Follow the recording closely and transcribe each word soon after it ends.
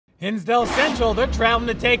Hinsdale Central, they're traveling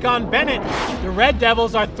to take on Benet. The Red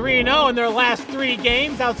Devils are 3-0 in their last 3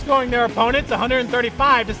 games, outscoring their opponents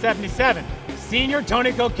 135-77. Senior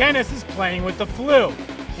Tony Kokenis is playing with the flu.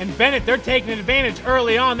 And Benet, they're taking advantage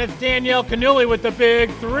early on. That's Danielle Canuli with the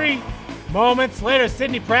big 3. Moments later,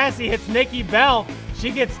 Sydney Prassey hits Nikki Bell.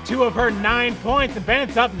 She gets 2 of her 9 points, and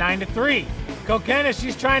Bennett's up 9-3. Kokenis,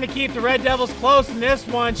 she's trying to keep the Red Devils close in this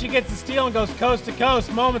one. She gets the steal and goes coast to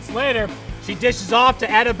coast. Moments later, she dishes off to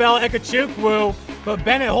Adabelle Ekachukwu, but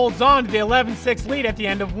Benet holds on to the 11-6 lead at the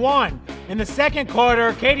end of 1. In the second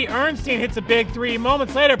quarter, Katie Ernstine hits a big 3.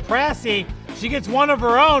 Moments later, Prassey, she gets 1 of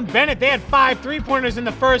her own. Benet, they had 5 3-pointers in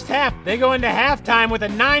the first half. They go into halftime with a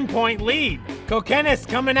 9-point lead. Kokenis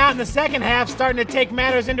coming out in the second half, starting to take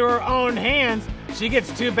matters into her own hands. She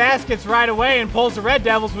gets 2 baskets right away and pulls the Red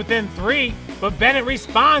Devils within 3. But Benet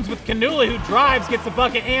responds with Canuli, who drives, gets a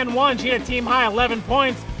bucket and 1. She had a team-high 11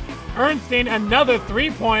 points. Ernstine, another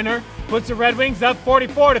 3-pointer, puts the Red Wings up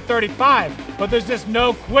 44-35. But there's just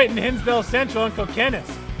no quitting Hinsdale Central and Kokenis.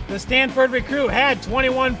 The Stanford recruit had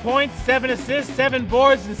 21 points, 7 assists, 7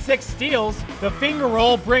 boards, and 6 steals. The finger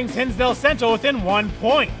roll brings Hinsdale Central within 1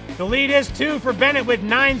 point. The lead is 2 for Benet with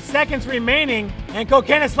 9 seconds remaining, and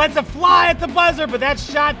Kokenis lets it fly at the buzzer, but that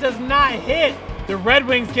shot does not hit. The Red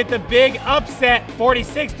Wings get the big upset,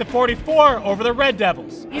 46-44 over the Red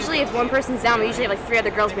Devils. Usually if one person's down, we usually have like 3 other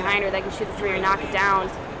girls behind her that can shoot the 3 or knock it down.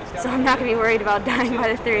 So I'm not going to be worried about dying by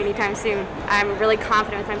the 3 anytime soon. I'm really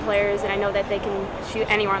confident with my players, and I know that they can shoot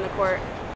anywhere on the court.